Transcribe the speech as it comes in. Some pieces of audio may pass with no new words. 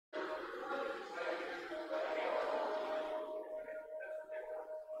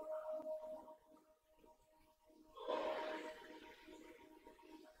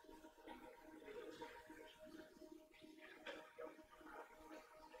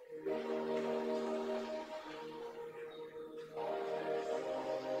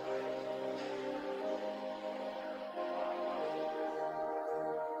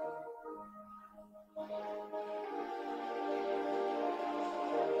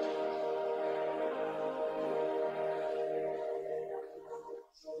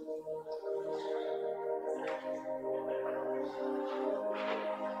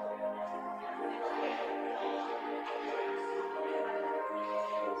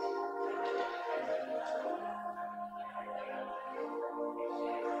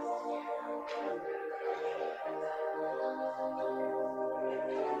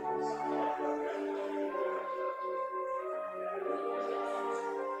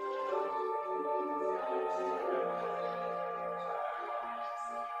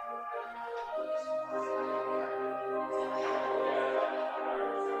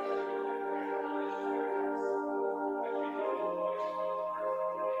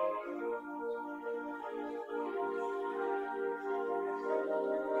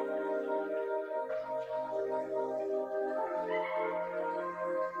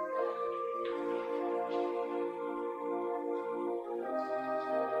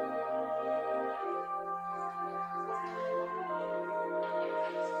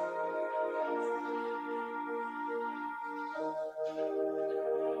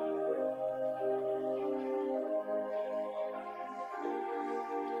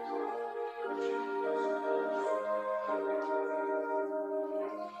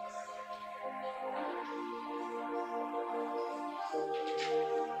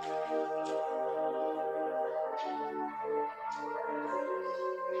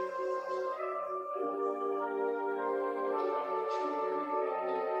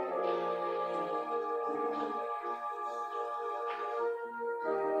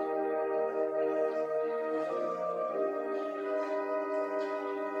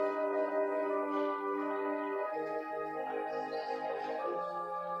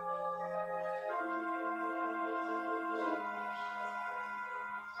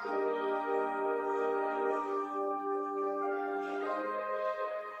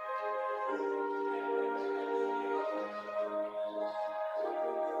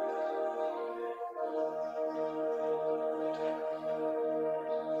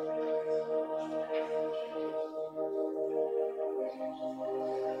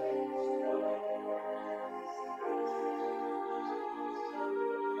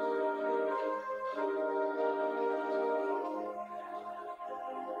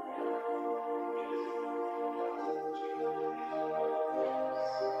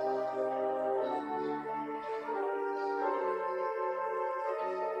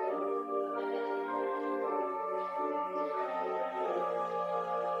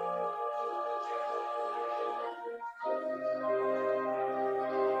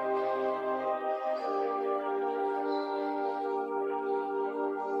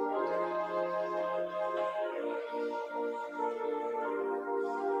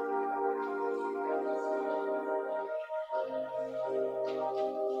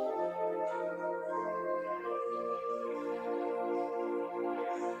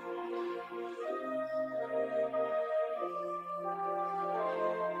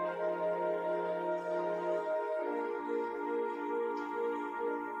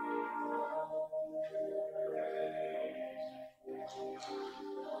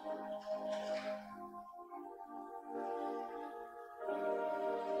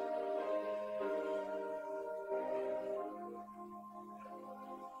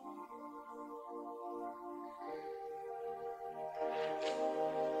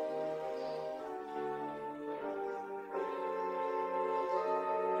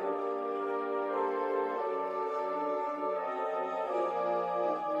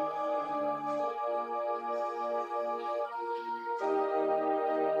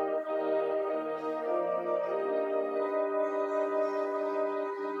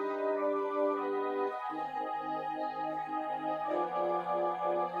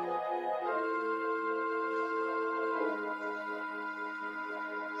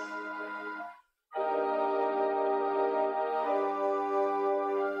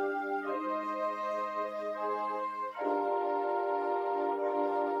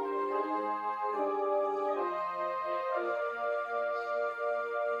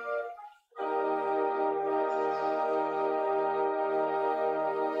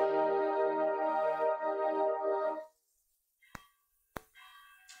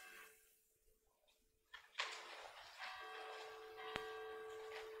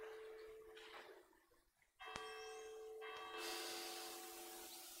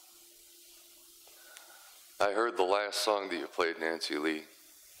I heard the last song that you played, Nancy Lee.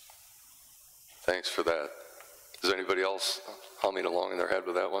 Thanks for that. Is anybody else humming along in their head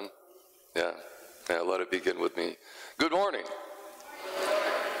with that one? Yeah, let it begin with me. Good morning.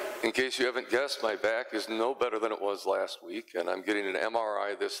 In case you haven't guessed, my back is no better than it was last week, and I'm getting an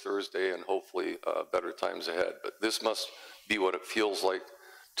MRI this Thursday and hopefully better times ahead. But this must be what it feels like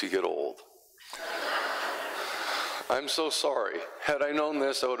to get old. I'm so sorry. Had I known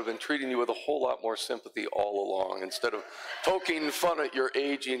this, I would have been treating you with a whole lot more sympathy all along instead of poking fun at your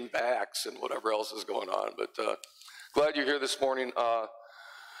aging backs and whatever else is going on. But glad you're here this morning.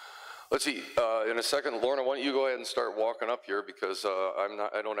 Let's see, in a second, Lorna, why don't you go ahead and start walking up here because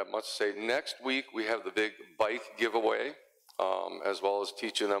I don't have much to say. Next week, we have the big bike giveaway, as well as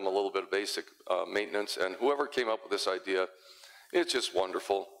teaching them a little bit of basic maintenance. And whoever came up with this idea, it's just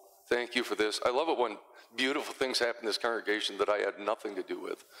wonderful. Thank you for this. I love it when beautiful things happen in this congregation that I had nothing to do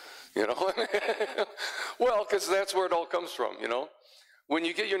with, you know? Well, because that's where it all comes from, you know? When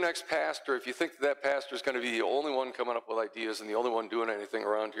you get your next pastor, if you think that pastor is going to be the only one coming up with ideas and the only one doing anything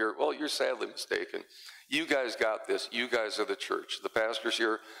around here, well, you're sadly mistaken. You guys got this. You guys are the church. The pastor's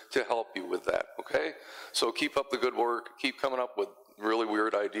here to help you with that, okay? So keep up the good work. Keep coming up with really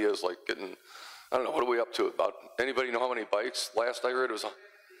weird ideas like getting, I don't know, what are we up to? About, anybody know how many bikes? Last I heard it was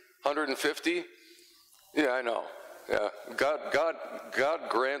 150? Yeah, I know. Yeah, God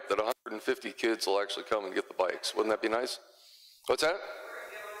grant that 150 kids will actually come and get the bikes. Wouldn't that be nice? What's that?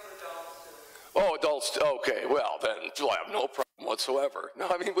 Oh, adults. Okay, well, then I have no problem whatsoever. No,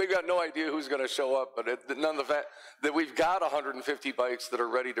 I mean, we've got no idea who's going to show up, but none of the fact that we've got 150 bikes that are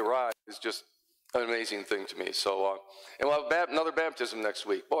ready to ride is just an amazing thing to me. So, and we'll have another baptism next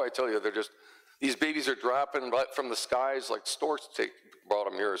week. Boy, I tell you, they're just, these babies are dropping from the skies like storks brought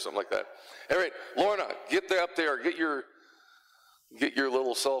them here or something like that. All right, Lorna, get up there, get your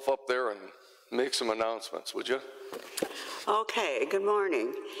little self up there and make some announcements, would you? Okay, good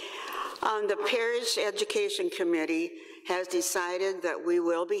morning. The Parish Education Committee has decided that we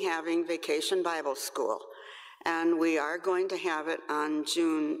will be having Vacation Bible School, and we are going to have it on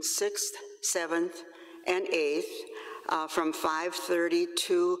June 6th, 7th, and 8th from 5:30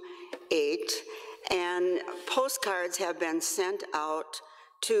 to 8, and postcards have been sent out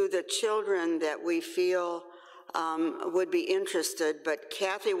to the children that we feel would be interested, but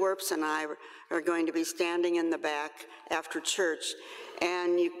Kathy Werps and I are going to be standing in the back after church,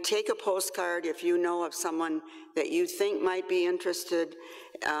 and you take a postcard if you know of someone that you think might be interested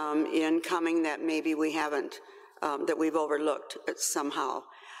in coming that maybe we haven't, that we've overlooked somehow.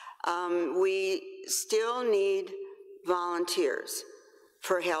 We still need volunteers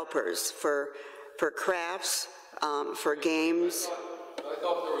for helpers, for crafts, for games. I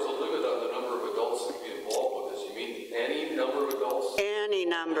thought there was a limit on the number of adults that could be involved with this. You mean any number of adults? Any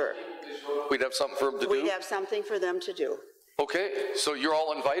number. We'd have something for them to do? We'd have something for them to do. Okay, so you're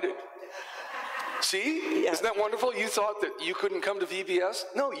all invited. See? Yeah. Isn't that wonderful? You thought that you couldn't come to VBS?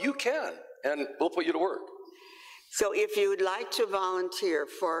 No, you can, and we'll put you to work. So if you would like to volunteer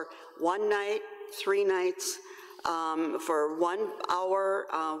for 1 night, 3 nights, for 1 hour,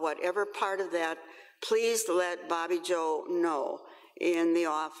 whatever part of that, please let Bobby Joe know in the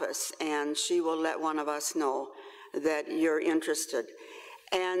office, and she will let one of us know that you're interested.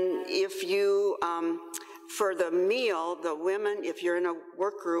 And if you, for the meal, the women, if you're in a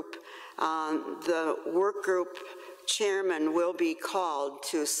work group, the work group chairman will be called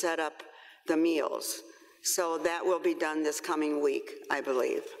to set up the meals. So that will be done this coming week, I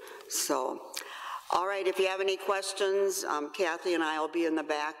believe. So, all right, if you have any questions, Kathy and I will be in the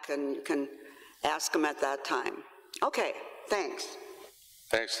back and you can ask them at that time. Okay, thanks.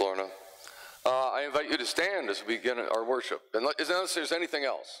 Thanks, Lorna. I invite you to stand as we begin our worship. Unless there's anything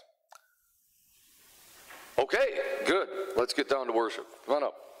else. Okay, good. Let's get down to worship. Come on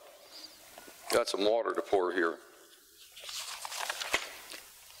up. Got some water to pour here.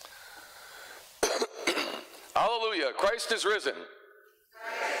 Hallelujah. Christ is risen.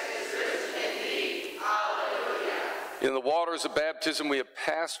 Christ is risen indeed. Hallelujah. In the waters of baptism, we have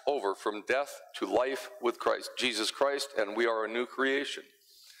passed over from death to life with Christ, Jesus Christ, and we are a new creation.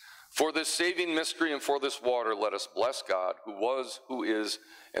 For this saving mystery and for this water, let us bless God, who was, who is,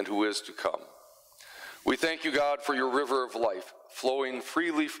 and who is to come. We thank you, God, for your river of life, flowing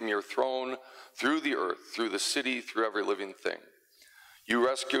freely from your throne through the earth, through the city, through every living thing. You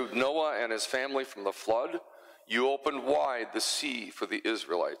rescued Noah and his family from the flood. You opened wide the sea for the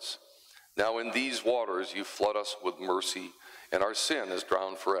Israelites. Now in these waters you flood us with mercy, and our sin is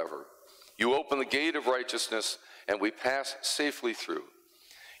drowned forever. You open the gate of righteousness, and we pass safely through.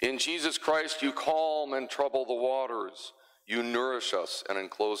 In Jesus Christ you calm and trouble the waters. You nourish us and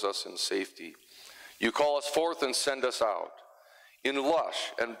enclose us in safety. You call us forth and send us out. In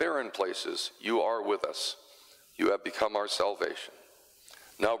lush and barren places, you are with us. You have become our salvation.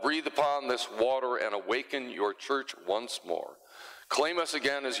 Now breathe upon this water and awaken your church once more. Claim us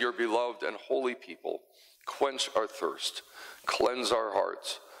again as your beloved and holy people. Quench our thirst. Cleanse our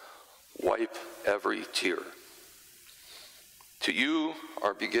hearts. Wipe every tear. To you,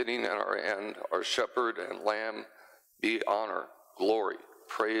 our beginning and our end, our shepherd and lamb, be honor, glory,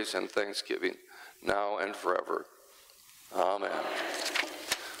 praise, and thanksgiving, now and forever. Amen.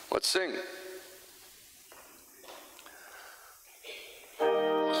 Let's sing.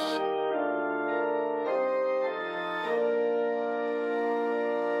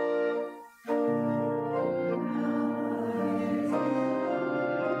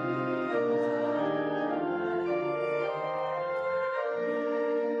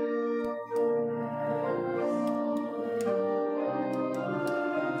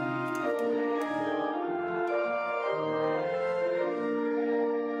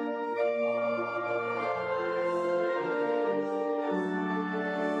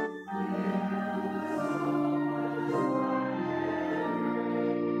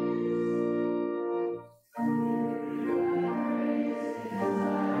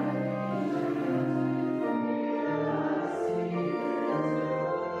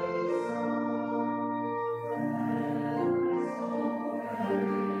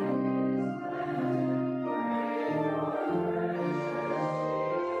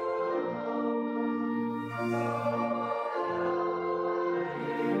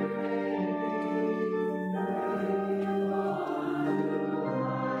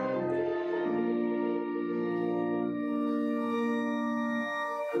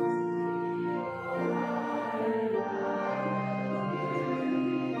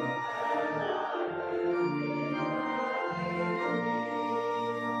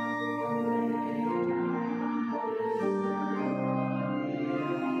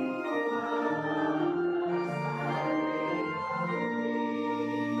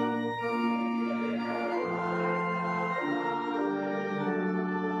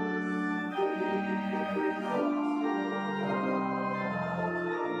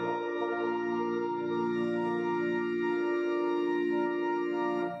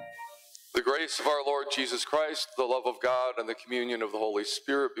 The grace of our Lord Jesus Christ, the love of God, and the communion of the Holy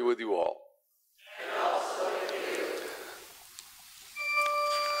Spirit be with you all. And also with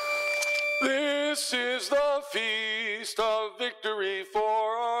you. This is the feast of victory for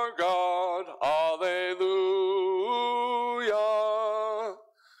our God. Alleluia.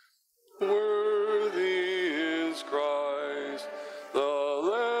 Worthy is Christ, the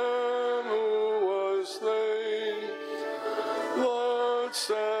Lamb who was slain. Lord,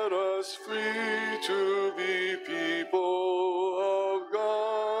 set us free to be people of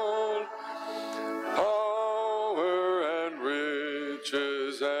God. Power and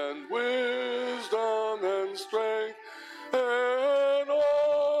riches and wisdom and strength and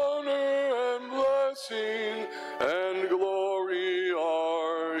honor and blessing and glory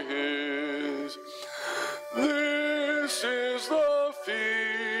are his. This is the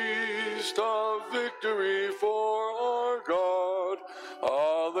feast of victory for our God.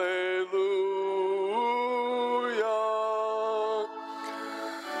 Alleluia.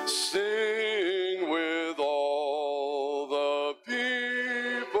 Sing with all the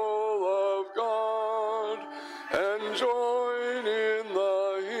people of God and join in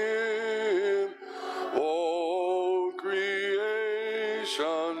the hymn. O creation,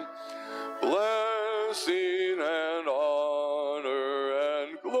 blessing and honor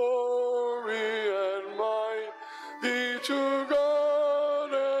and glory and might be to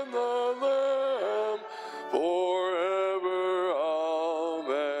God and the Lamb forever.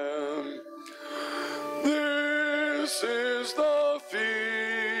 Amen. This is the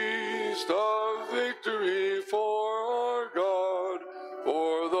feast of victory for our God,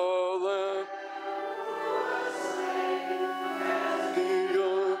 for the Lamb.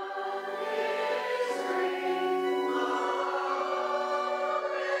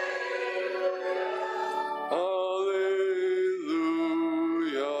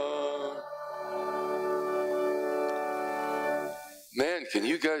 Hallelujah. Man, can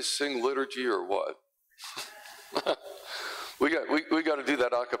you guys sing liturgy or what? we got to do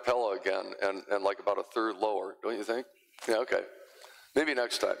that a cappella again and like about a third lower, don't you think? Yeah, okay. Maybe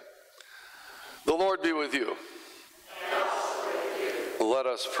next time. The Lord be with you. Let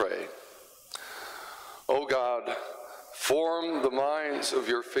us pray. O God, form the minds of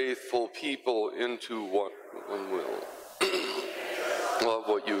your faithful people into one will. Love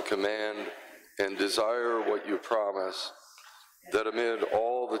what you command and desire what you promise, that amid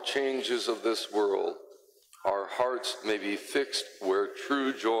all the changes of this world, our hearts may be fixed where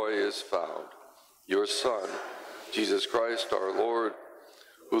true joy is found. Your Son, Jesus Christ our Lord,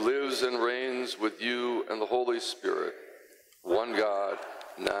 who lives and reigns with you and the Holy Spirit, one God,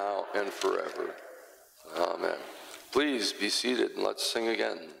 now and forever. Amen. Please be seated and let's sing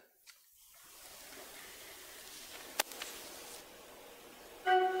again.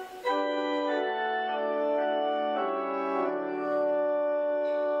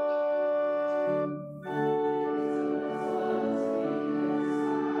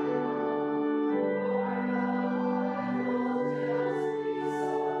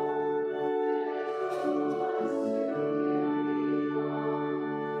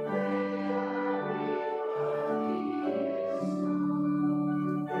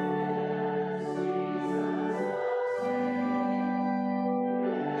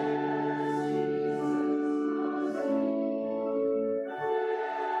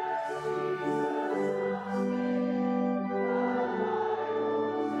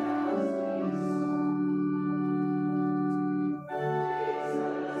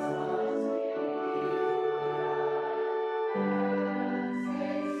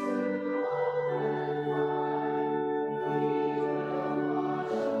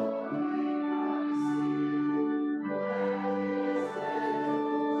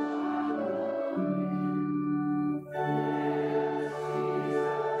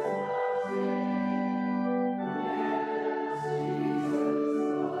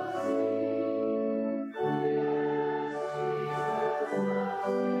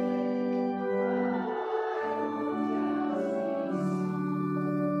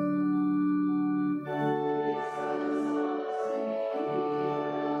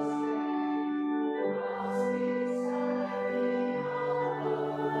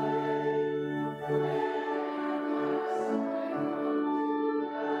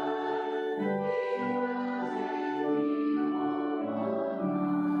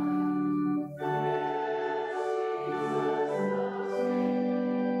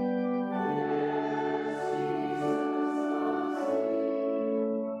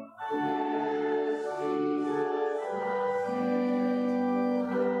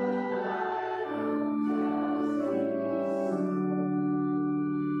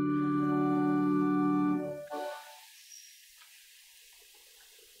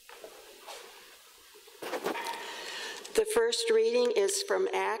 The first reading is from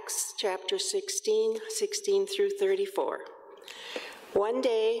Acts chapter 16 through 34. One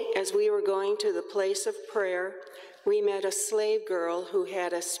day, as we were going to the place of prayer, we met a slave girl who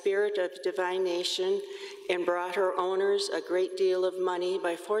had a spirit of divination and brought her owners a great deal of money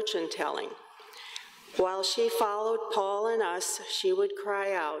by fortune-telling. While she followed Paul and us, she would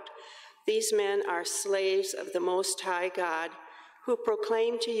cry out, "These men are slaves of the Most High God, who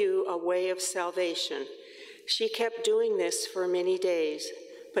proclaim to you a way of salvation." She kept doing this for many days,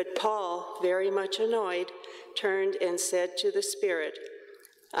 but Paul, very much annoyed, turned and said to the spirit,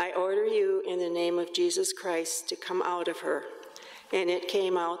 "I order you in the name of Jesus Christ to come out of her." And it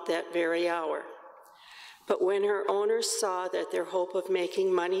came out that very hour. But when her owners saw that their hope of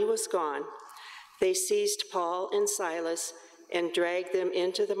making money was gone, they seized Paul and Silas and dragged them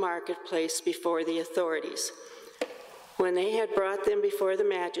into the marketplace before the authorities. When they had brought them before the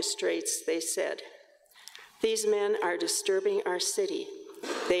magistrates, they said, "These men are disturbing our city.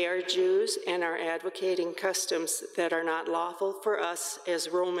 They are Jews and are advocating customs that are not lawful for us as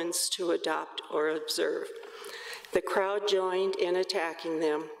Romans to adopt or observe." The crowd joined in attacking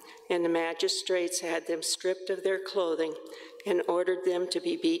them, and the magistrates had them stripped of their clothing and ordered them to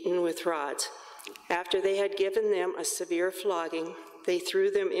be beaten with rods. After they had given them a severe flogging, they threw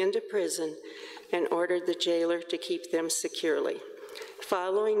them into prison and ordered the jailer to keep them securely.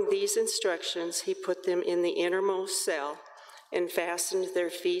 Following these instructions, he put them in the innermost cell and fastened their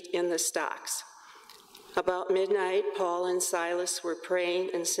feet in the stocks. About midnight, Paul and Silas were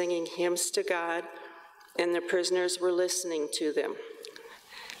praying and singing hymns to God, and the prisoners were listening to them.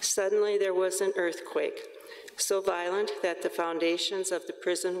 Suddenly there was an earthquake, so violent that the foundations of the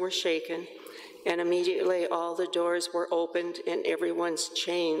prison were shaken, and immediately all the doors were opened and everyone's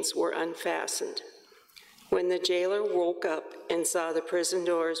chains were unfastened. When the jailer woke up and saw the prison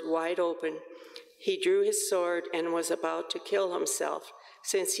doors wide open, he drew his sword and was about to kill himself,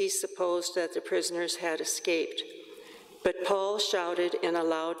 since he supposed that the prisoners had escaped. But Paul shouted in a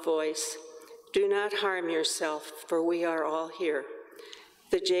loud voice, "Do not harm yourself, for we are all here."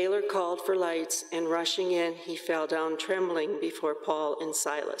 The jailer called for lights, and rushing in, he fell down trembling before Paul and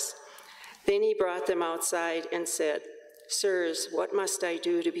Silas. Then he brought them outside and said, "Sirs, what must I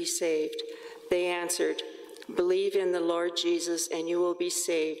do to be saved?" They answered, Believe in the Lord Jesus, and you will be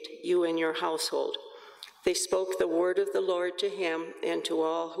saved, you and your household." They spoke the word of the Lord to him and to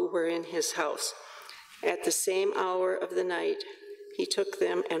all who were in his house. At the same hour of the night, he took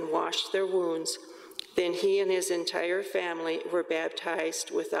them and washed their wounds. Then he and his entire family were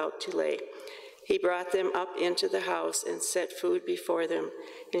baptized without delay. He brought them up into the house and set food before them,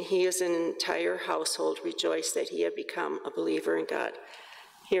 and he and his entire household rejoiced that he had become a believer in God.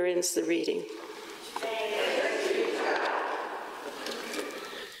 Here ends the reading.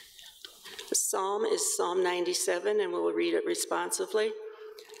 The psalm is Psalm 97, and we will read it responsively.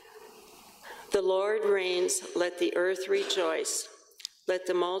 The Lord reigns, let the earth rejoice. Let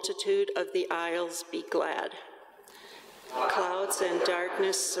the multitude of the isles be glad. Clouds and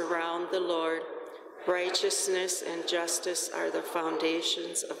darkness surround the Lord. Righteousness and justice are the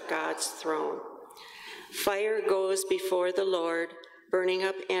foundations of God's throne. Fire goes before the Lord, burning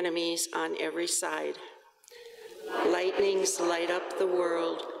up enemies on every side. Lightnings light up the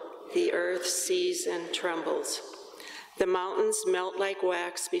world. The earth sees and trembles. The mountains melt like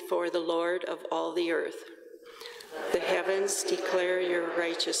wax before the Lord of all the earth. The heavens declare your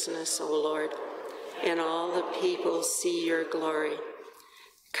righteousness, O Lord, and all the people see your glory.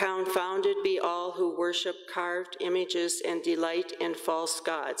 Confounded be all who worship carved images and delight in false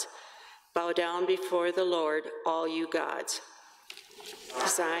gods. Bow down before the Lord, all you gods.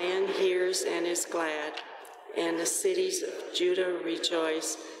 Zion hears and is glad, and the cities of Judah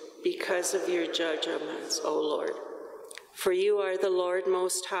rejoice because of your judgments, O Lord. For you are the Lord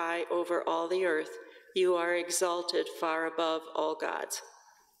Most High over all the earth. You are exalted far above all gods.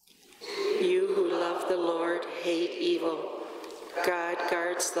 You who love the Lord hate evil. God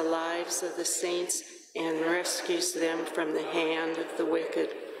guards the lives of the saints and rescues them from the hand of the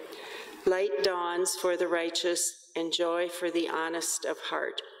wicked. Light dawns for the righteous and joy for the honest of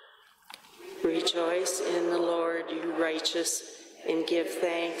heart. Rejoice in the Lord, you righteous, and give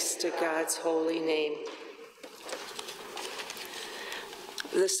thanks to God's holy name.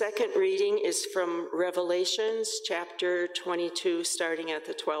 The second reading is from Revelations chapter 22, starting at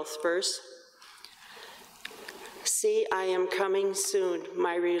the 12th verse. See, I am coming soon.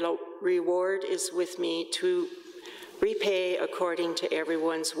 My reward is with me to repay according to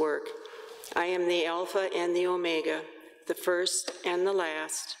everyone's work. I am the Alpha and the Omega, the first and the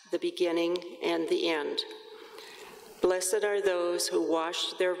last, the beginning and the end. Blessed are those who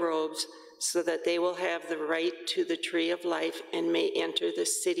wash their robes, so that they will have the right to the tree of life and may enter the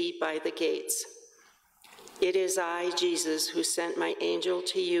city by the gates. It is I, Jesus, who sent my angel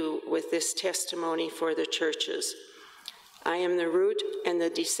to you with this testimony for the churches. I am the root and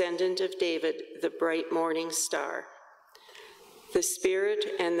the descendant of David, the bright morning star. The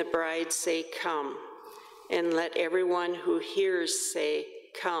Spirit and the bride say, "Come," and let everyone who hears say,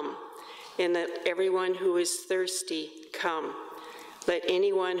 "Come," and let everyone who is thirsty come. Let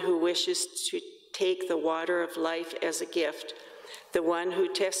anyone who wishes to take the water of life as a gift. The one who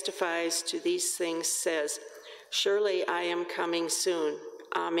testifies to these things says, "Surely I am coming soon.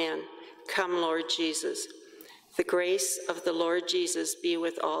 Amen. Come, Lord Jesus." The grace of the Lord Jesus be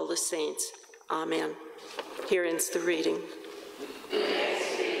with all the saints. Amen. Here ends the reading.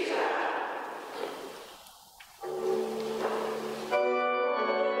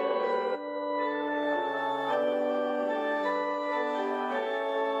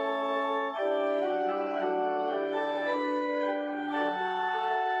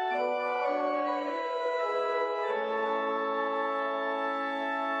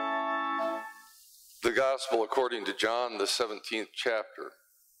 The Gospel according to John, the 17th chapter.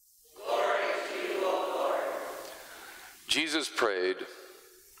 Glory to you, O Lord. Jesus prayed,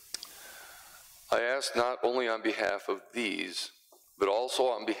 I ask not only on behalf of these, but also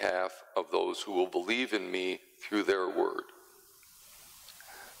on behalf of those who will believe in me through their word,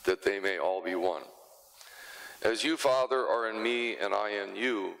 that they may all be one. As you, Father, are in me and I in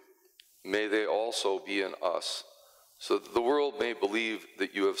you, may they also be in us, so that the world may believe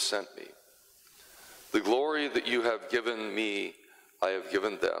that you have sent me. The glory that you have given me, I have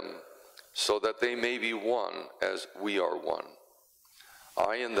given them, so that they may be one as we are one.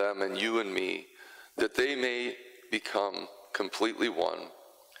 I in them and you in me, that they may become completely one,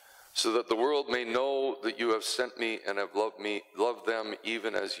 so that the world may know that you have sent me and have loved them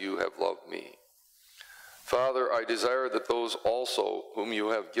even as you have loved me. Father, I desire that those also whom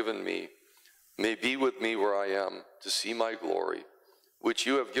you have given me may be with me where I am, to see my glory, which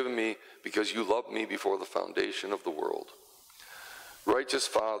you have given me because you loved me before the foundation of the world. Righteous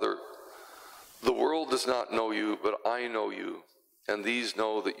Father, the world does not know you, but I know you, and these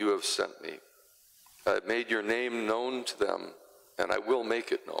know that you have sent me. I have made your name known to them, and I will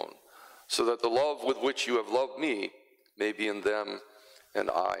make it known, so that the love with which you have loved me may be in them and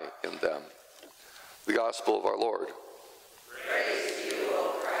I in them. The gospel of our Lord. Praise to you,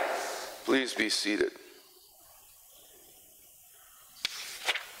 O Christ. Please be seated.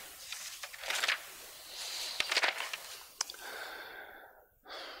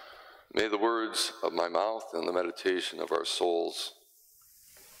 May the words of my mouth and the meditation of our souls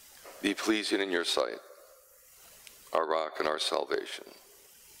be pleasing in your sight, our rock and our salvation.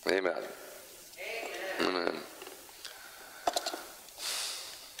 Amen. Amen. Amen.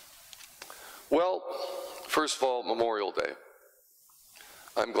 Well, first of all, Memorial Day.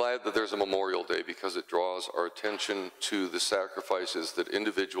 I'm glad that there's a Memorial Day because it draws our attention to the sacrifices that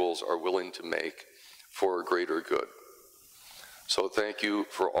individuals are willing to make for a greater good. So thank you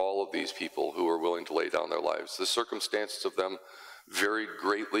for all of these people who are willing to lay down their lives. The circumstances of them varied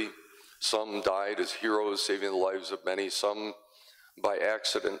greatly. Some died as heroes, saving the lives of many, some by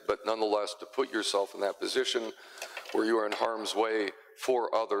accident, but nonetheless, to put yourself in that position where you are in harm's way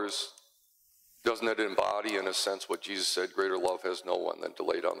for others, doesn't it embody, in a sense, what Jesus said, greater love has no one than to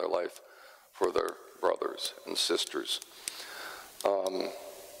lay down their life for their brothers and sisters?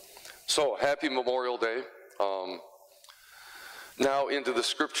 So happy Memorial Day. Now into the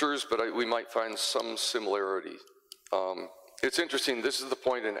scriptures, but we might find some similarity. It's interesting, this is the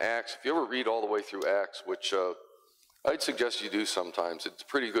point in Acts. If you ever read all the way through Acts, which I'd suggest you do sometimes, it's a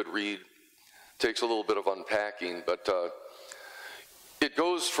pretty good read. Takes a little bit of unpacking, but it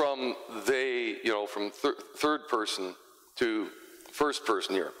goes from from third person to first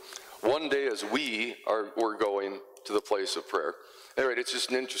person here. One day as we're going to the place of prayer. Anyway, it's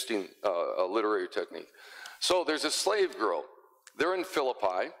just an interesting literary technique. So there's a slave girl. They're in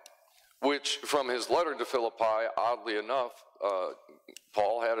Philippi, which from his letter to Philippi, oddly enough,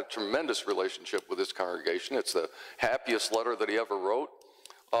 Paul had a tremendous relationship with this congregation. It's the happiest letter that he ever wrote.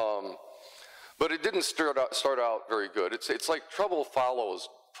 But it didn't start out very good. It's like trouble follows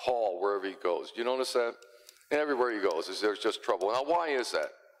Paul wherever he goes. Do you notice that? And everywhere he goes, there's just trouble. Now, why is that?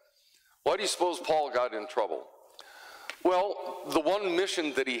 Why do you suppose Paul got in trouble? Well, the one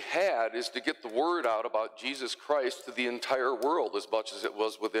mission that he had is to get the word out about Jesus Christ to the entire world as much as it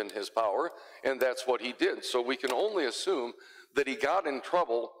was within his power, and that's what he did. So we can only assume that he got in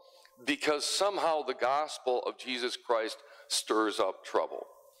trouble because somehow the gospel of Jesus Christ stirs up trouble.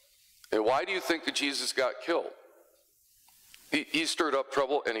 And why do you think that Jesus got killed? He stirred up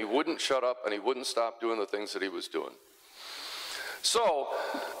trouble, and he wouldn't shut up, and he wouldn't stop doing the things that he was doing. So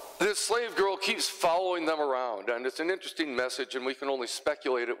this slave girl keeps following them around, and it's an interesting message, and we can only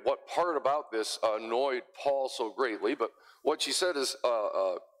speculate at what part about this annoyed Paul so greatly, but what she said is,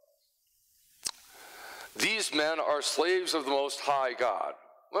 these men are slaves of the Most High God.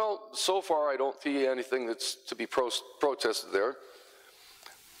 Well, so far I don't see anything that's to be protested there.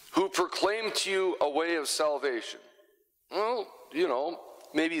 Who proclaim to you a way of salvation. Well,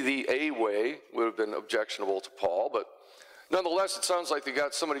 maybe the a way would have been objectionable to Paul, but nonetheless, it sounds like they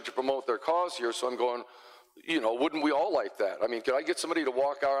got somebody to promote their cause here, so I'm going, wouldn't we all like that? I mean, could I get somebody to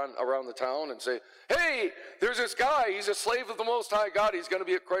walk around the town and say, hey, there's this guy, he's a slave of the Most High God, he's going to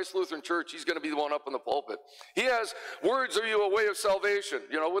be at Christ Lutheran Church, he's going to be the one up in the pulpit. He has words of you a way of salvation.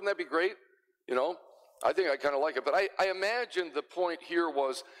 Wouldn't that be great? I think I kind of like it. But I imagine the point here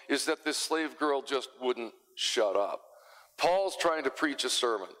is that this slave girl just wouldn't shut up. Paul's trying to preach a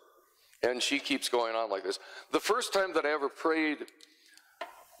sermon, and she keeps going on like this. The first time that I ever prayed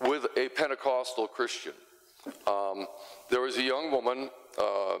with a Pentecostal Christian, there was a young woman,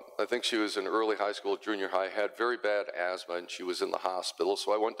 I think she was in early high school, junior high, had very bad asthma, and she was in the hospital,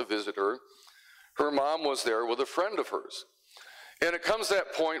 so I went to visit her. Her mom was there with a friend of hers. And it comes to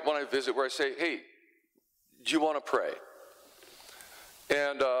that point when I visit where I say, hey, do you want to pray?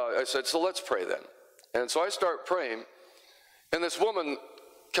 And I said, so let's pray then. And so I start praying, and this woman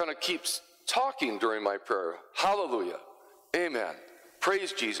kind of keeps talking during my prayer. Hallelujah. Amen.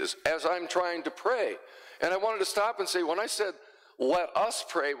 Praise Jesus. As I'm trying to pray. And I wanted to stop and say, when I said, let us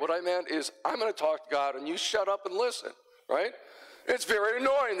pray, what I meant is, I'm going to talk to God, and you shut up and listen, right? It's very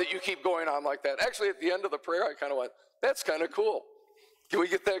annoying that you keep going on like that. Actually, at the end of the prayer, I kind of went, that's kind of cool. Can we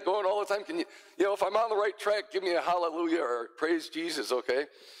get that going all the time? Can you, if I'm on the right track, give me a hallelujah or praise Jesus, okay?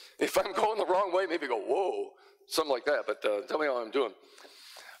 If I'm going the wrong way, maybe go, whoa, something like that. But tell me how I'm doing.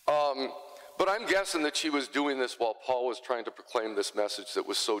 But I'm guessing that she was doing this while Paul was trying to proclaim this message that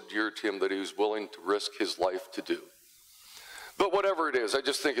was so dear to him that he was willing to risk his life to do. But whatever it is, I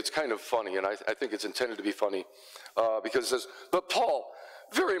just think it's kind of funny, and I think it's intended to be funny, because it says, but Paul,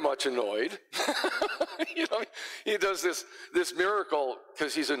 very much annoyed. He does this miracle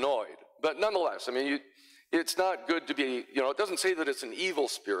because he's annoyed. But nonetheless, I mean, It's not good to be, it doesn't say that it's an evil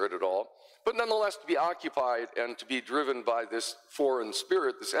spirit at all, but nonetheless to be occupied and to be driven by this foreign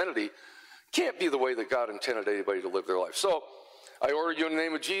spirit, this entity, can't be the way that God intended anybody to live their life. So I order you in the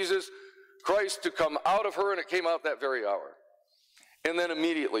name of Jesus Christ to come out of her, and it came out that very hour. And then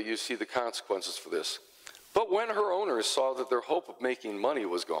immediately you see the consequences for this. But when her owners saw that their hope of making money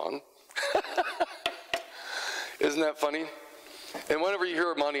was gone, isn't that funny? And whenever you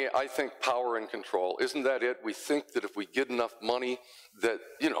hear money, I think power and control. Isn't that it? We think that if we get enough money that,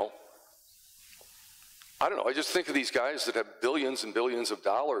 I don't know, I just think of these guys that have billions and billions of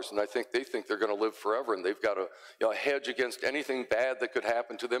dollars, and I think they think they're going to live forever, and they've got to hedge against anything bad that could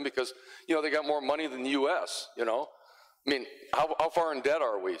happen to them because, they got more money than the U.S., I mean, how far in debt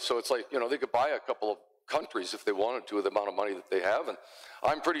are we? So it's like, they could buy a couple of countries if they wanted to with the amount of money that they have, and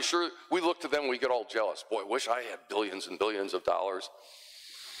I'm pretty sure we look to them, we get all jealous. Boy, I wish I had billions and billions of dollars.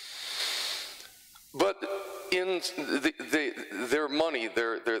 But in their money,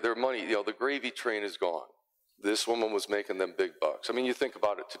 their money, the gravy train is gone. This woman was making them big bucks. I mean, you think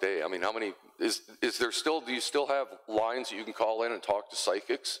about it today. I mean, how many, do you still have lines that you can call in and talk to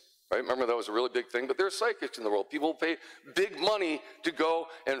psychics? Right? Remember that was a really big thing, but there's psychics in the world. People pay big money to go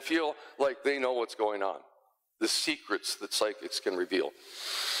and feel like they know what's going on. The secrets that psychics can reveal.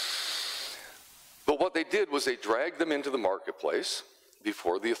 But what they did was they dragged them into the marketplace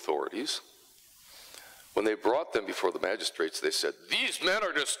before the authorities. When they brought them before the magistrates, they said, "These men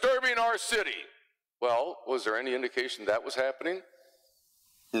are disturbing our city." Well, was there any indication that was happening?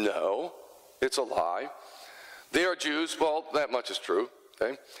 No, it's a lie. They are Jews. Well, that much is true.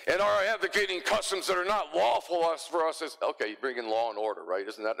 Okay? And are advocating customs that are not lawful for us. Okay, you bring in law and order, right?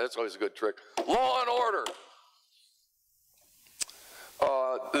 That's always a good trick. Law and order.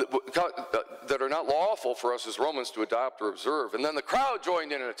 That are not lawful for us as Romans to adopt or observe. And then the crowd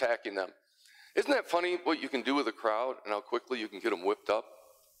joined in attacking them. Isn't that funny what you can do with a crowd and how quickly you can get them whipped up?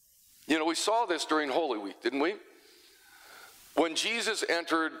 We saw this during Holy Week, didn't we? When Jesus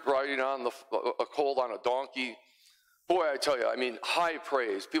entered riding on a colt on a donkey, boy, I tell you, I mean, high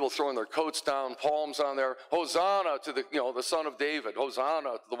praise. People throwing their coats down, palms on there. Hosanna to the Son of David.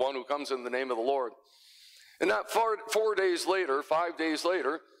 Hosanna to the one who comes in the name of the Lord. And not 4 days later, 5 days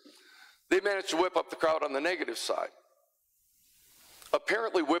later, they managed to whip up the crowd on the negative side.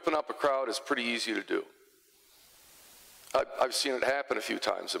 Apparently, whipping up a crowd is pretty easy to do. I've seen it happen a few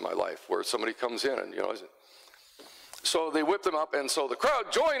times in my life where somebody comes in and, so they whipped them up, and so the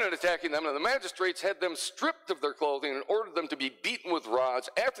crowd joined in attacking them, and the magistrates had them stripped of their clothing and ordered them to be beaten with rods.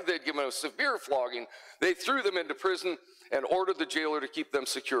 After they had given a severe flogging, they threw them into prison and ordered the jailer to keep them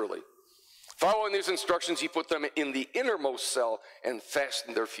securely. Following these instructions, he put them in the innermost cell and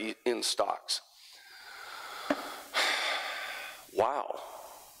fastened their feet in stocks. Wow.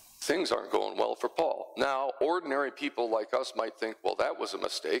 Things aren't going well for Paul. Now, ordinary people like us might think, well, that was a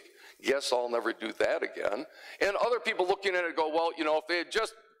mistake. Guess I'll never do that again. And other people looking at it go, well,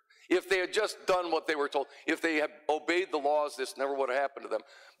 if they had just done what they were told, if they had obeyed the laws, this never would have happened to them.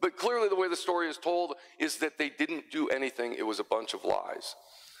 But clearly the way the story is told is that they didn't do anything. It was a bunch of lies.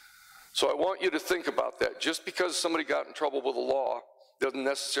 So I want you to think about that. Just because somebody got in trouble with the law doesn't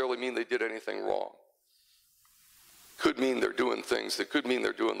necessarily mean they did anything wrong. Could mean they're doing things that could mean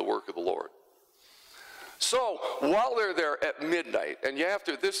they're doing the work of the Lord. So while they're there at midnight, and you have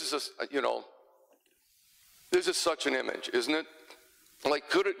to, this is such an image, isn't it? Like,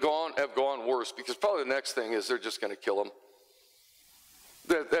 could it have gone worse? Because probably the next thing is they're just going to kill them.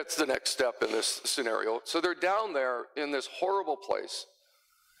 That's the next step in this scenario. So they're down there in this horrible place.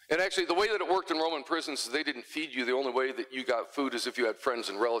 And actually, the way that it worked in Roman prisons is they didn't feed you. The only way that you got food is if you had friends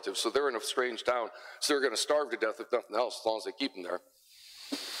and relatives. So they're in a strange town. So they're going to starve to death if nothing else, as long as they keep them there.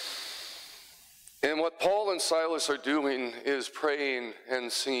 And what Paul and Silas are doing is praying and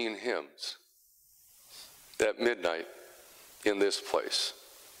singing hymns at midnight in this place,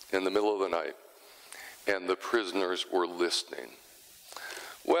 in the middle of the night. And the prisoners were listening.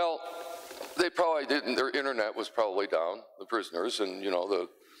 Well, they probably didn't. Their internet was probably down, the prisoners, and,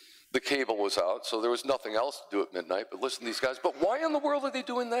 the cable was out, so there was nothing else to do at midnight but listen to these guys. But why in the world are they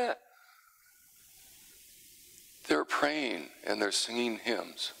doing that? They're praying and they're singing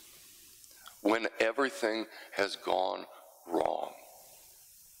hymns when everything has gone wrong.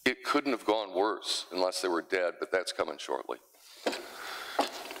 It couldn't have gone worse unless they were dead, but that's coming shortly.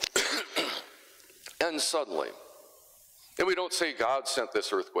 And suddenly, and we don't say God sent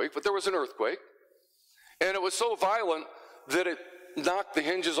this earthquake, but there was an earthquake, and it was so violent that it knocked the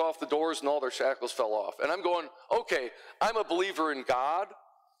hinges off the doors and all their shackles fell off. And I'm going, okay, I'm a believer in God.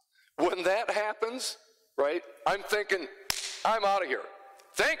 When that happens, right, I'm thinking, I'm out of here.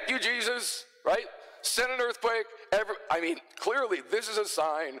 Thank you, Jesus, right? send an earthquake. Clearly, this is a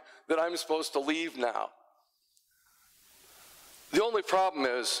sign that I'm supposed to leave now. The only problem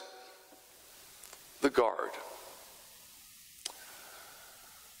is the guard.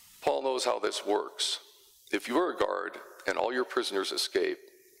 Paul knows how this works. If you are a guard and all your prisoners escape,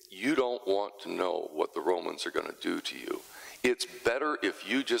 you don't want to know what the Romans are going to do to you. It's better if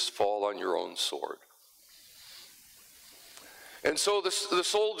you just fall on your own sword. And so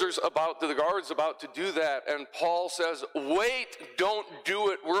the guard's about to do that, and Paul says, wait, don't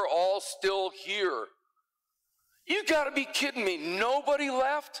do it. We're all still here. You got to be kidding me. Nobody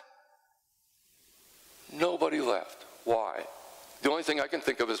left? Nobody left. Why? The only thing I can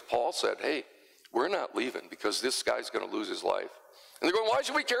think of is Paul said, hey, we're not leaving because this guy's going to lose his life. And they're going, why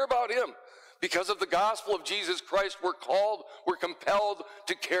should we care about him? Because of the gospel of Jesus Christ, we're compelled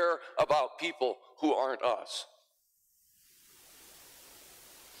to care about people who aren't us.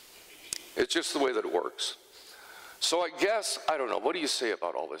 It's just the way that it works. So I don't know, what do you say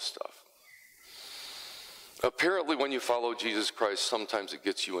about all this stuff? Apparently, when you follow Jesus Christ, sometimes it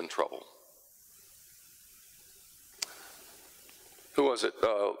gets you in trouble. Who was it?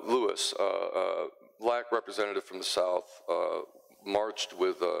 Lewis, black representative from the South, marched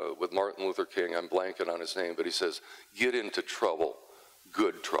with Martin Luther King. I'm blanking on his name, but he says, get into trouble,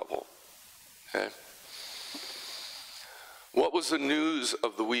 good trouble. Okay? What was the news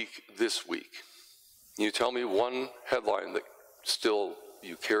of the week this week? Can you tell me one headline that still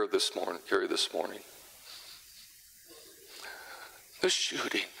you carry this morning? The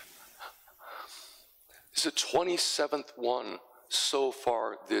shooting. It's the 27th one so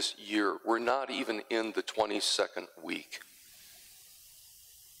far this year. We're not even in the 22nd week.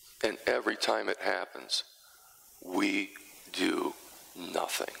 And every time it happens, we do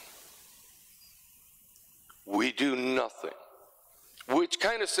nothing. We do nothing. Which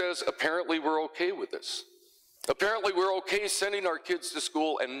kind of says, apparently we're okay with this. Apparently we're okay sending our kids to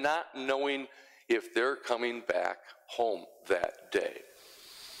school and not knowing if they're coming back home that day.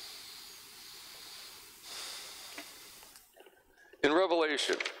 In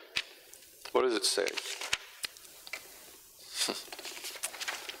Revelation, what does it say?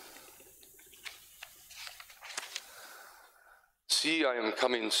 See, I am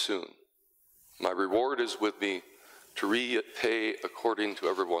coming soon. My reward is with me to repay according to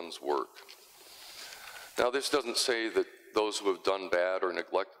everyone's work. Now, this doesn't say that those who have done bad or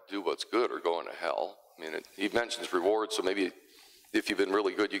neglect to do what's good are going to hell. He mentions rewards, so maybe if you've been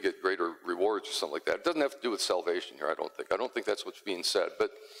really good, you get greater rewards or something like that. It doesn't have to do with salvation here, I don't think. I don't think that's what's being said.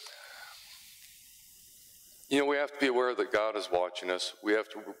 But, we have to be aware that God is watching us. We have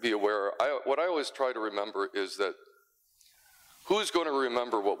to be aware. What I always try to remember is that who's going to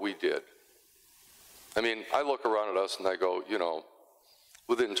remember what we did? I look around at us and I go,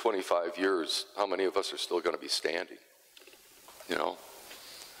 within 25 years, how many of us are still going to be standing?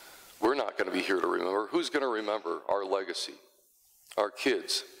 We're not going to be here to remember. Who's going to remember our legacy? Our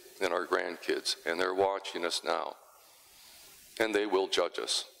kids and our grandkids, and they're watching us now. And they will judge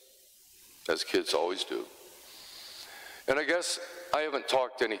us, as kids always do. And I guess I haven't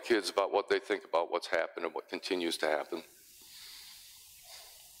talked to any kids about what they think about what's happened and what continues to happen.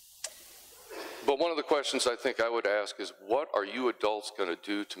 But one of the questions I think I would ask is, what are you adults going to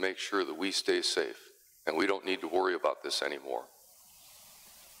do to make sure that we stay safe and we don't need to worry about this anymore?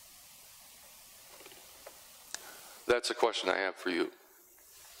 That's a question I have for you.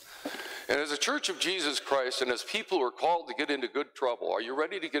 And as a Church of Jesus Christ, and as people who are called to get into good trouble, are you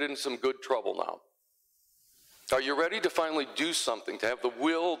ready to get into some good trouble now? Are you ready to finally do something, to have the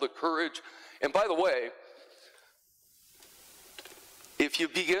will, the courage? And by the way, if you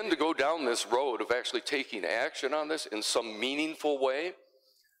begin to go down this road of actually taking action on this in some meaningful way,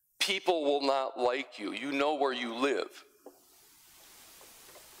 people will not like you. You know where you live.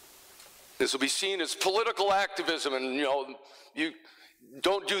 This will be seen as political activism, and you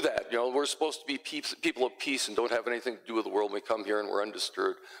don't do that. We're supposed to be people of peace and don't have anything to do with the world. We come here and we're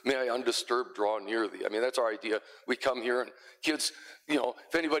undisturbed. May I undisturbed draw near thee. that's our idea. We come here and kids,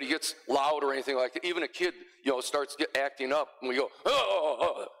 if anybody gets loud or anything like that, even a kid, starts acting up, and we go,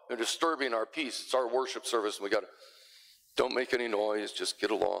 oh, they're disturbing our peace. It's our worship service, and we got to, don't make any noise, just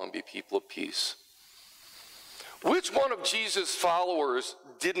get along, be people of peace. Which one of Jesus' followers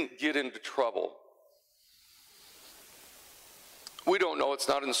didn't get into trouble? We don't know, it's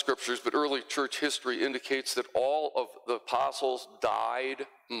not in the scriptures, but early church history indicates that all of the apostles died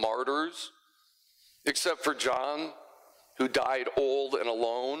martyrs, except for John, who died old and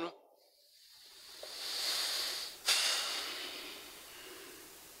alone.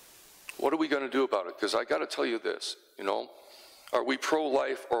 What are we going to do about it? Because I got to tell you this, are we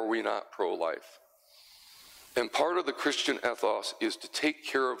pro-life or are we not pro-life? And part of the Christian ethos is to take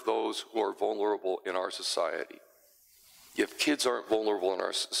care of those who are vulnerable in our society. If kids aren't vulnerable in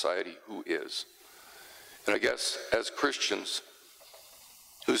our society, who is? And I guess as Christians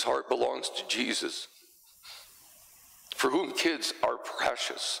whose heart belongs to Jesus, for whom kids are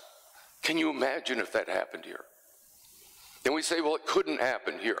precious, can you imagine if that happened here? And we say, well, it couldn't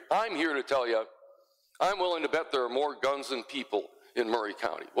happen here. I'm here to tell you, I'm willing to bet there are more guns than people in Murray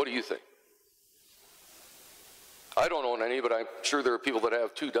County. What do you think? I don't own any, but I'm sure there are people that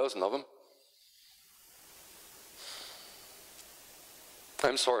have 24 of them.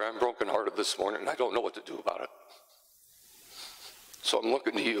 I'm sorry, I'm brokenhearted this morning, and I don't know what to do about it. So I'm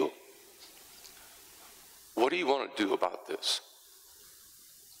looking to you. What do you want to do about this?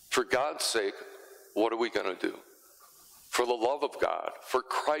 For God's sake, what are we going to do? For the love of God, for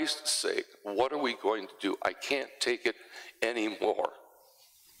Christ's sake, what are we going to do? I can't take it anymore.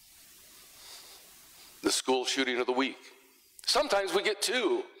 The school shooting of the week. Sometimes we get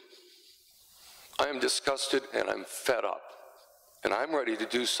two. I am disgusted and I'm fed up. And I'm ready to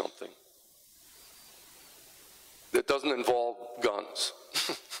do something that doesn't involve guns,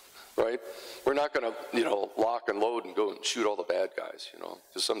 right? We're not going to, lock and load and go and shoot all the bad guys,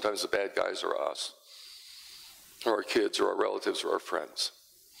 because sometimes the bad guys are us, or our kids, or our relatives, or our friends.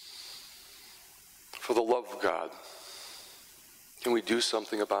 For the love of God, can we do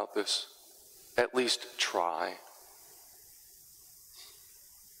something about this? At least try.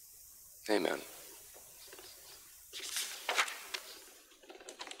 Amen.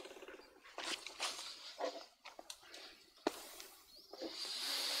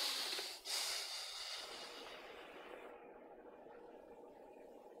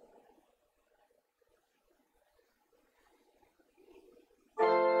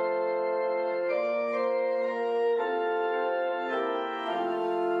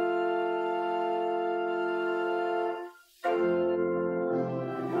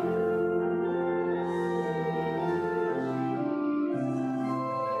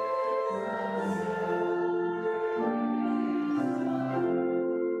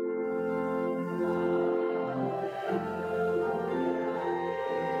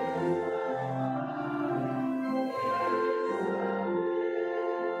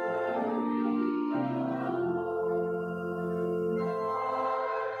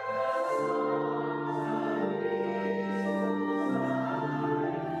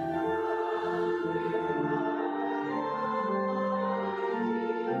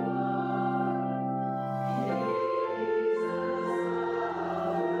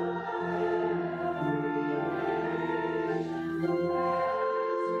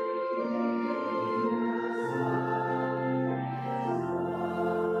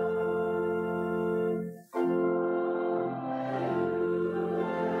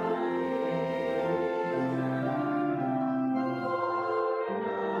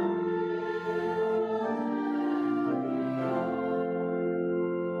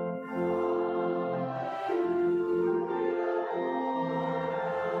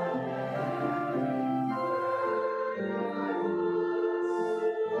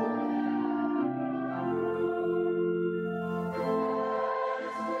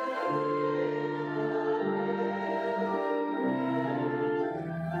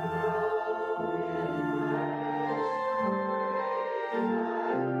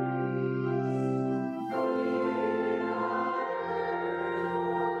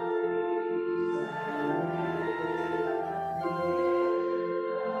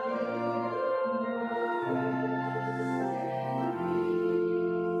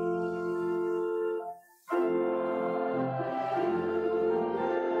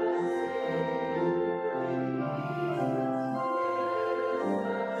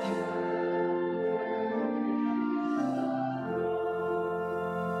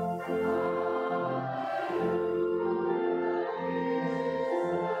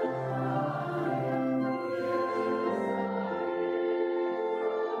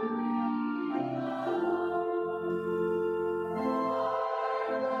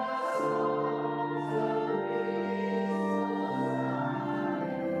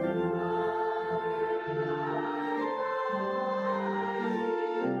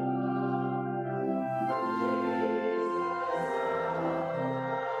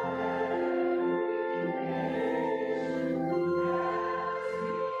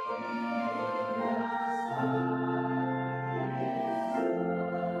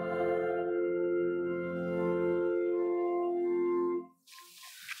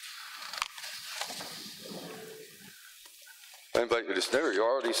 I invite you to stand. You're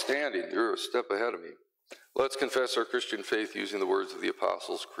already standing. You're a step ahead of me. Let's confess our Christian faith using the words of the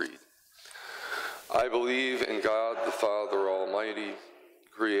Apostles' Creed. I believe in God the Father Almighty,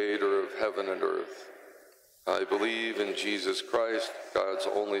 creator of heaven and earth. I believe in Jesus Christ, God's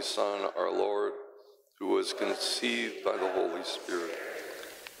only Son, our Lord, who was conceived by the Holy Spirit,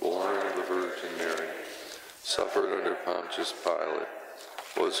 born of the Virgin Mary, suffered under Pontius Pilate,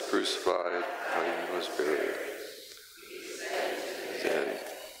 was crucified, and was buried. Dead.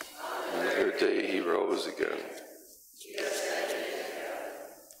 On the third day he rose again.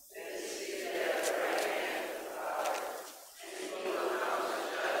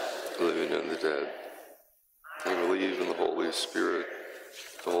 Living in the dead. I believe in the Holy Spirit,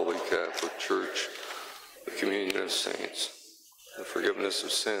 the Holy Catholic Church, the communion of saints, the forgiveness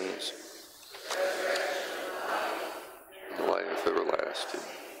of sins, and life everlasting.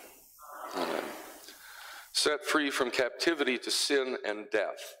 Amen. Set free from captivity to sin and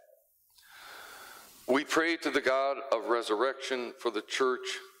death, we pray to the God of resurrection for the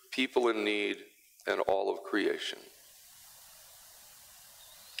church, people in need, and all of creation.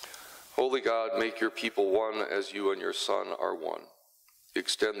 Holy God, make your people one as you and your Son are one.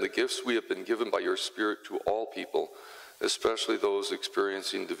 Extend the gifts we have been given by your Spirit to all people, especially those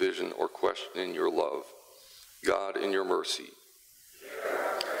experiencing division or questioning your love. God, in your mercy.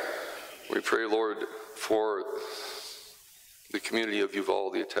 We pray, Lord, for the community of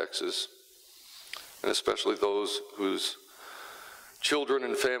Uvalde, Texas, and especially those whose children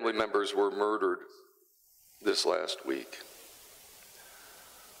and family members were murdered this last week.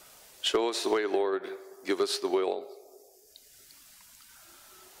 Show us the way, Lord. Give us the will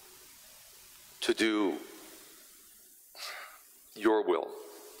to do your will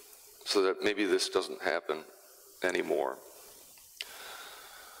so that maybe this doesn't happen anymore.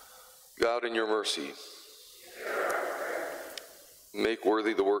 God, in your mercy, make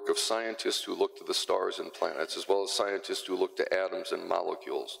worthy the work of scientists who look to the stars and planets, as well as scientists who look to atoms and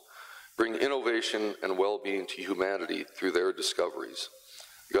molecules. Bring innovation and well-being to humanity through their discoveries.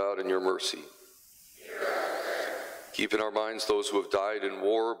 God, in your mercy. Keep in our minds those who have died in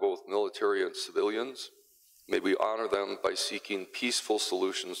war, both military and civilians. May we honor them by seeking peaceful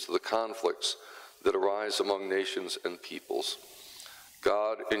solutions to the conflicts that arise among nations and peoples.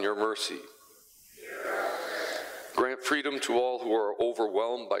 God, in your mercy. Grant freedom to all who are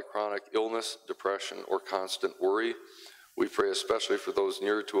overwhelmed by chronic illness, depression, or constant worry. We pray especially for those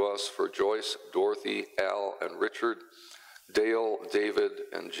near to us, for Joyce, Dorothy, Al, and Richard, Dale, David,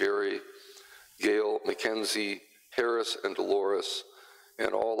 and Jerry, Gail, Mackenzie, Harris, and Dolores,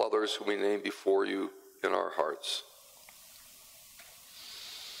 and all others whom we name before you in our hearts.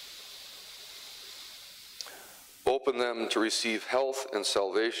 Open them to receive health and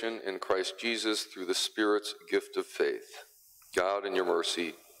salvation in Christ Jesus through the Spirit's gift of faith. God, in your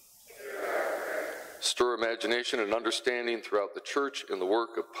mercy. Stir imagination and understanding throughout the church in the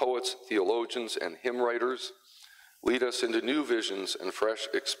work of poets, theologians, and hymn writers. Lead us into new visions and fresh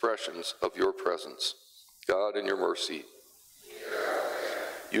expressions of your presence. God, in your mercy.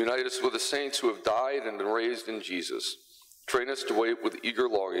 Unite us with the saints who have died and been raised in Jesus. Train us to wait with eager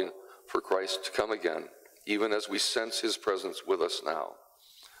longing for Christ to come again, even as we sense his presence with us now.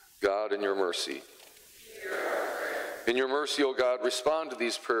 God, in your mercy. In your mercy, O God, respond to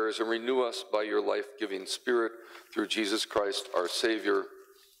these prayers and renew us by your life-giving Spirit through Jesus Christ, our Savior.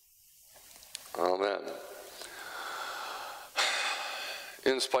 Amen.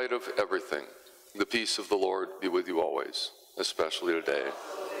 In spite of everything, the peace of the Lord be with you always, especially today.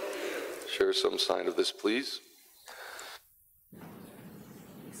 Share some sign of this, please.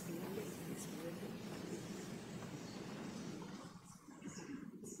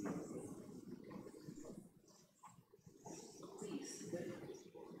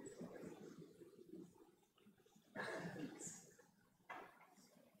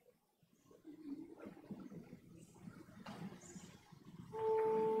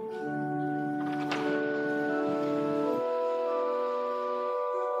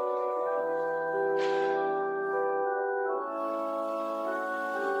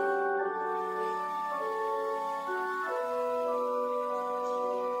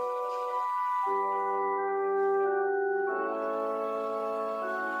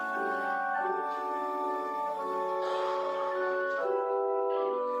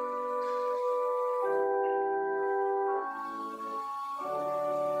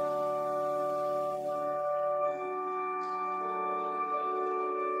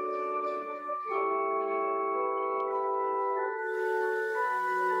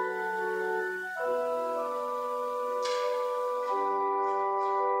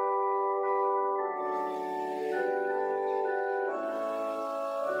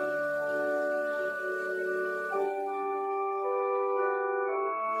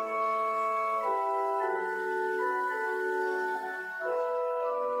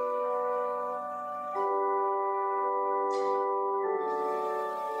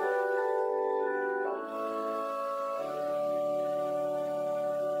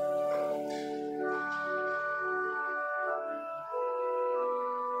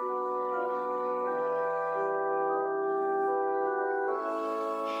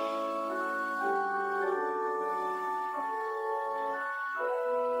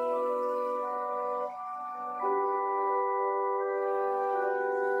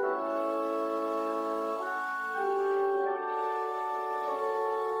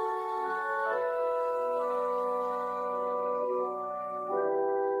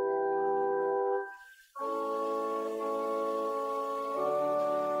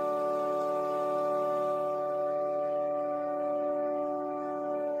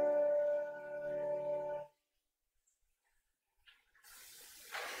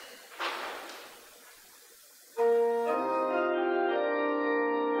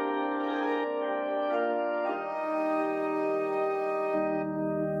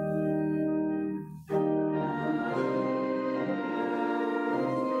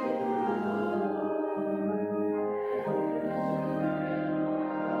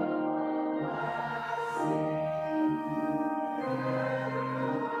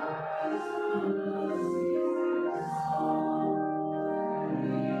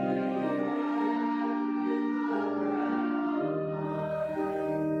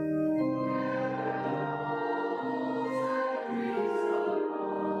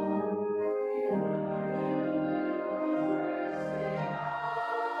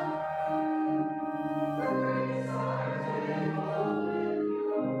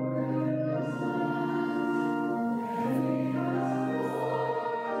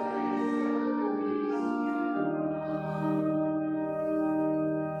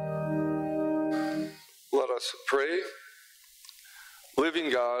 us pray. Living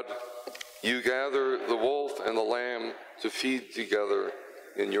God, you gather the wolf and the lamb to feed together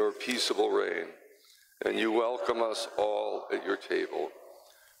in your peaceable reign, and you welcome us all at your table.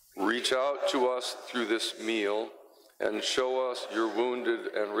 Reach out to us through this meal and show us your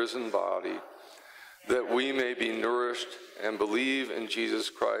wounded and risen body, that we may be nourished and believe in Jesus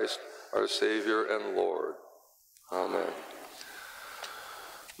Christ, our Savior and Lord. Amen.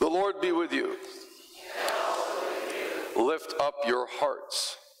 The Lord be with you. Lift up your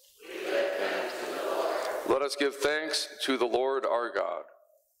hearts. Let us give thanks to the Lord our God.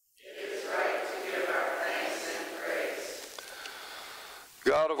 It is right to give our thanks and praise.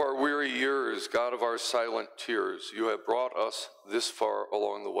 God of our weary years, God of our silent tears, you have brought us this far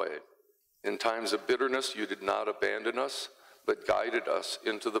along the way. In times of bitterness, you did not abandon us, but guided us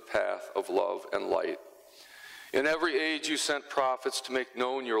into the path of love and light. In every age, you sent prophets to make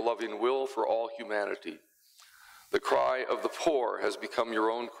known your loving will for all humanity. The cry of the poor has become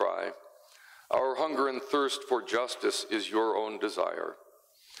your own cry. Our hunger and thirst for justice is your own desire.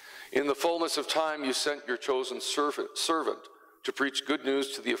 In the fullness of time, you sent your chosen servant to preach good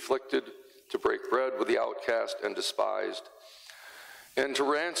news to the afflicted, to break bread with the outcast and despised, and to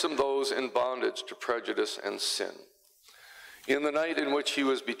ransom those in bondage to prejudice and sin. In the night in which he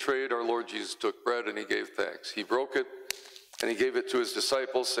was betrayed, our Lord Jesus took bread and he gave thanks. He broke it and he gave it to his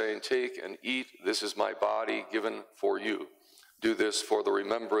disciples, saying, "Take and eat, this is my body given for you. Do this for the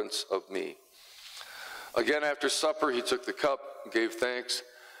remembrance of me." Again, after supper, he took the cup, gave thanks,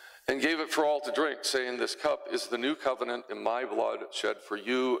 and gave it for all to drink, saying, "This cup is the new covenant in my blood, shed for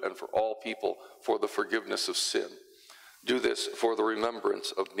you and for all people for the forgiveness of sin. Do this for the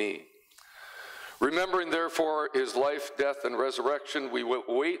remembrance of me." Remembering, therefore, his life, death, and resurrection, we will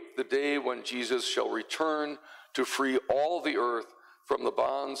wait the day when Jesus shall return to free all the earth from the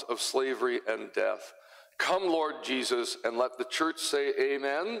bonds of slavery and death. Come, Lord Jesus, and let the church say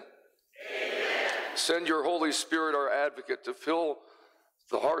amen. Amen. Send your Holy Spirit, our advocate, to fill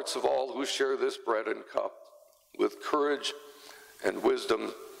the hearts of all who share this bread and cup with courage and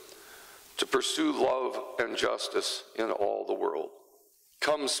wisdom to pursue love and justice in all the world.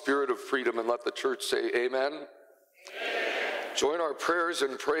 Come, Spirit of freedom, and let the church say amen. Amen. Join our prayers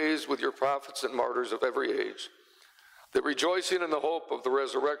and praise with your prophets and martyrs of every age, that rejoicing in the hope of the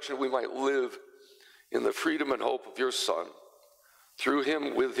resurrection, we might live in the freedom and hope of your Son. Through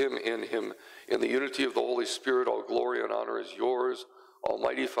him, with him, in the unity of the Holy Spirit, all glory and honor is yours,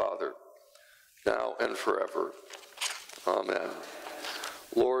 Almighty Father, now and forever. Amen.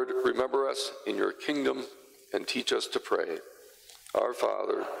 Lord, remember us in your kingdom and teach us to pray. Our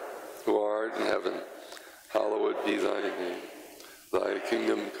Father, who art in heaven, hallowed be thy name. Thy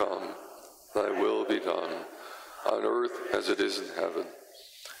kingdom come, thy will be done, on earth as it is in heaven.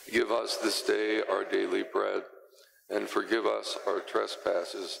 Give us this day our daily bread, and forgive us our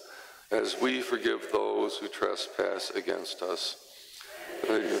trespasses, as we forgive those who trespass against us.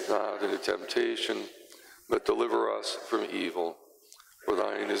 Lead us not into temptation, but deliver us from evil. For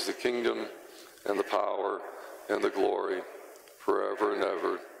thine is the kingdom, and the power, and the glory, forever and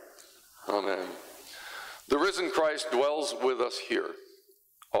ever. Amen. The risen Christ dwells with us here.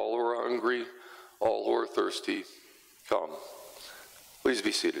 All who are hungry, all who are thirsty, come. Please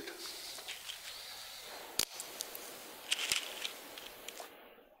be seated.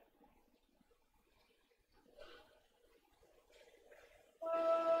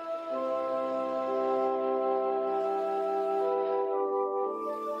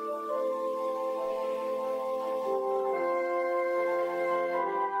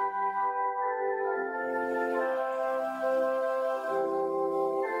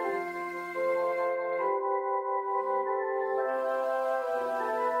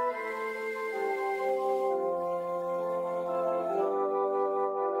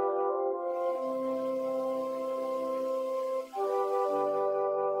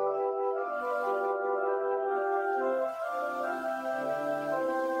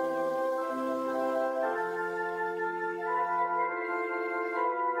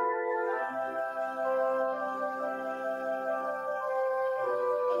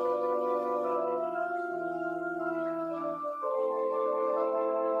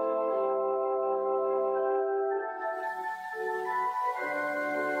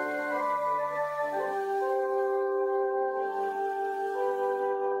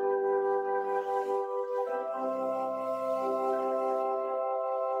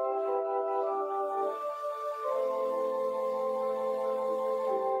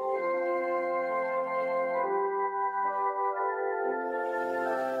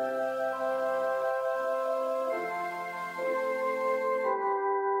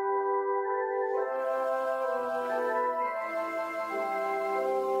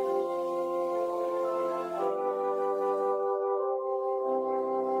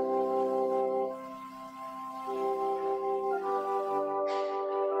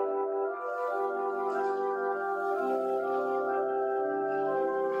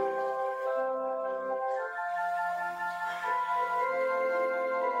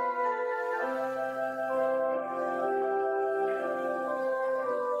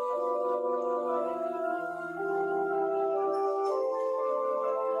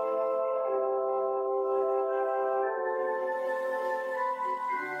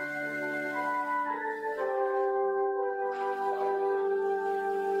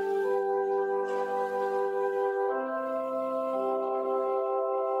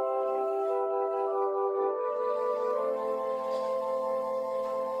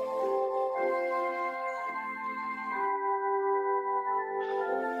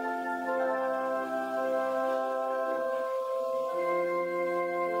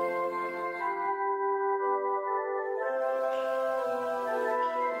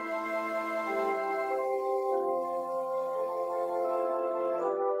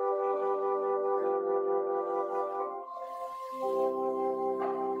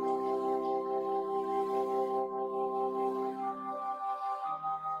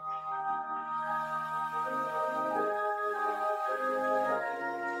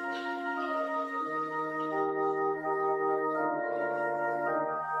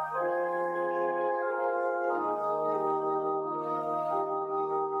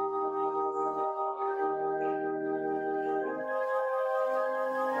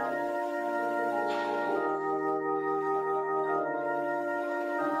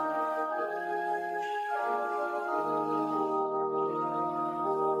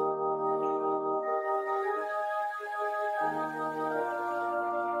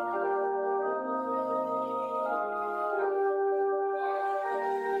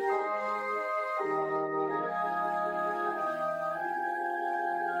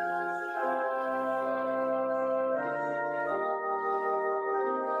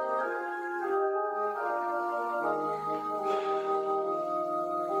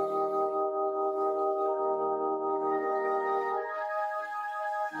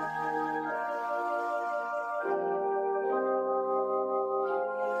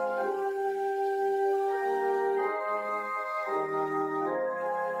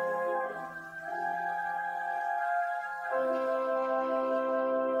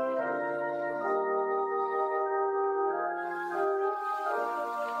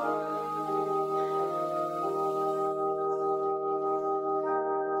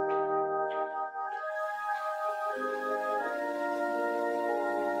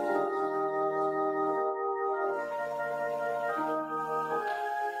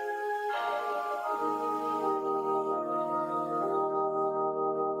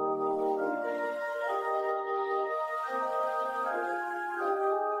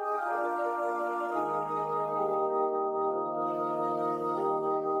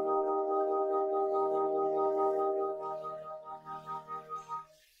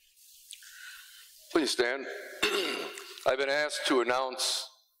 Please stand. I've been asked to announce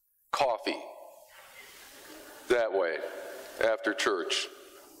coffee that way after church.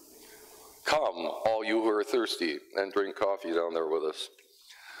 Come, all you who are thirsty, and drink coffee down there with us.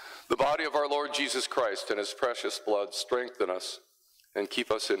 The body of our Lord Jesus Christ and his precious blood strengthen us and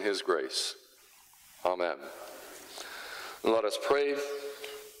keep us in his grace. Amen. And let us pray.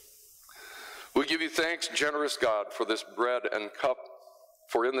 We give you thanks, generous God, for this bread and cup.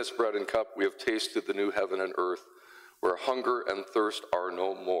 For in this bread and cup we have tasted the new heaven and earth, where hunger and thirst are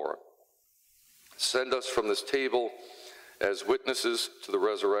no more. Send us from this table as witnesses to the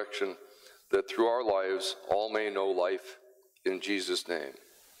resurrection, that through our lives all may know life. In Jesus' name.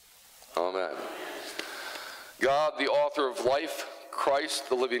 Amen. God, the author of life, Christ,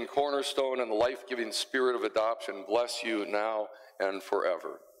 the living cornerstone, and the life-giving spirit of adoption, bless you now and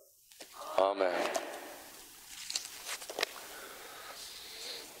forever. Amen.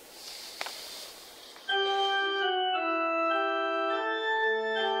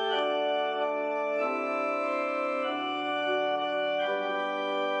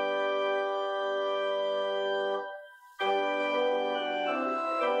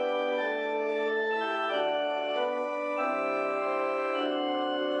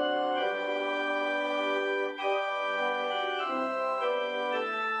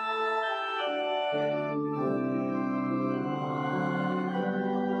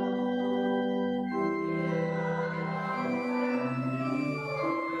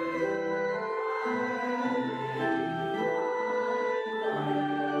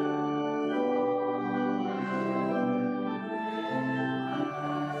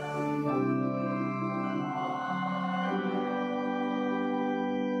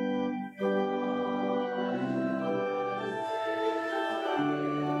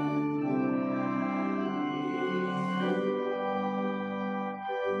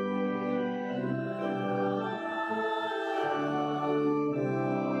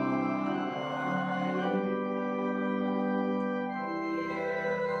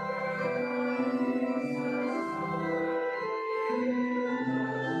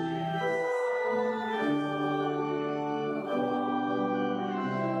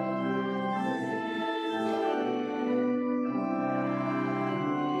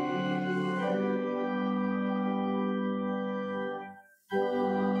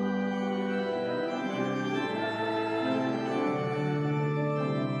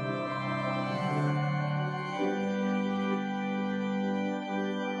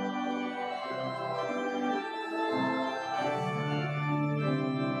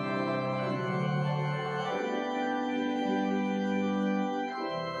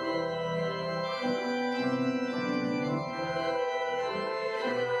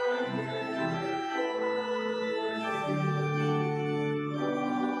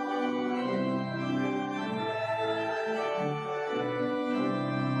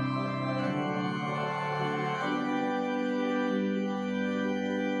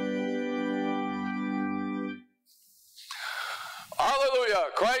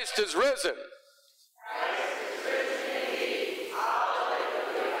 Hallelujah! Christ is risen.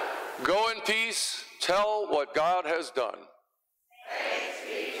 Go in peace, tell what God has done.